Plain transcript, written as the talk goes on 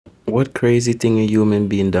What crazy thing a human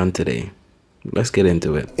being done today? Let's get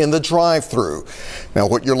into it. In the drive-thru. Now,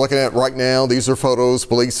 what you're looking at right now, these are photos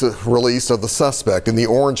police released of the suspect in the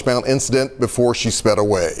Orange Mound incident before she sped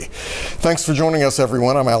away. Thanks for joining us,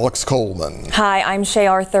 everyone. I'm Alex Coleman. Hi, I'm Shay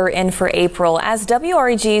Arthur in for April. As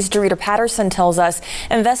WREG's Dorita Patterson tells us,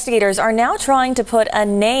 investigators are now trying to put a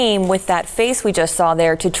name with that face we just saw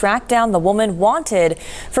there to track down the woman wanted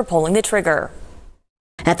for pulling the trigger.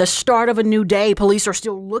 At the start of a new day, police are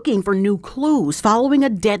still looking for new clues following a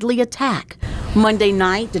deadly attack. Monday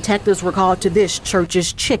night, detectives were called to this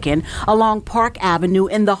Church's Chicken along Park Avenue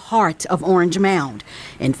in the heart of Orange Mound.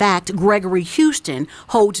 In fact, Gregory Houston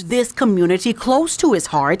holds this community close to his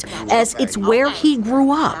heart as it's where he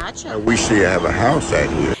grew up. I wish they have a house out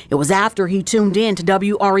here. It was after he tuned in to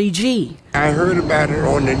WREG. I heard about it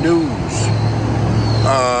on the news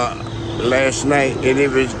last night, and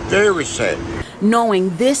it was very sad. Knowing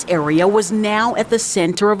this area was now at the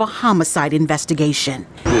center of a homicide investigation.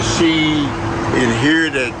 To see and hear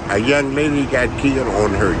that a young lady got killed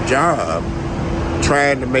on her job,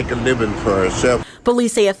 trying to make a living for herself.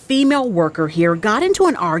 Police say a female worker here got into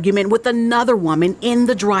an argument with another woman in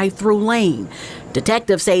the drive-thru lane.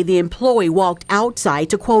 Detectives say the employee walked outside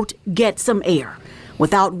to, quote, get some air.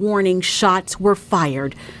 Without warning, shots were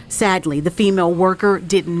fired. Sadly, the female worker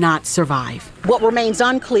did not survive. What remains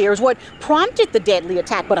unclear is what prompted the deadly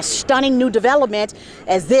attack, but a stunning new development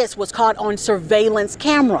as this was caught on surveillance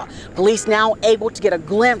camera. Police now able to get a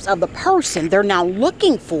glimpse of the person they're now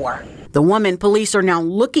looking for. The woman police are now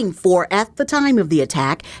looking for at the time of the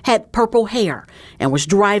attack had purple hair and was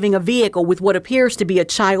driving a vehicle with what appears to be a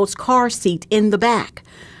child's car seat in the back.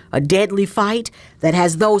 A deadly fight that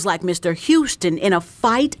has those like Mr. Houston in a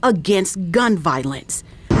fight against gun violence.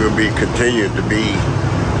 We'll be continued to be,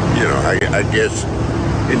 I guess,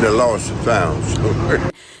 in the lost and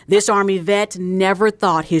found. This Army vet never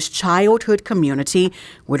thought his childhood community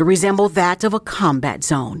would resemble that of a combat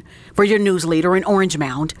zone. For your news leader in Orange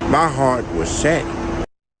Mound, My heart was sad.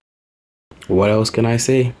 What else can I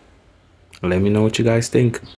say? Let me know what you guys think.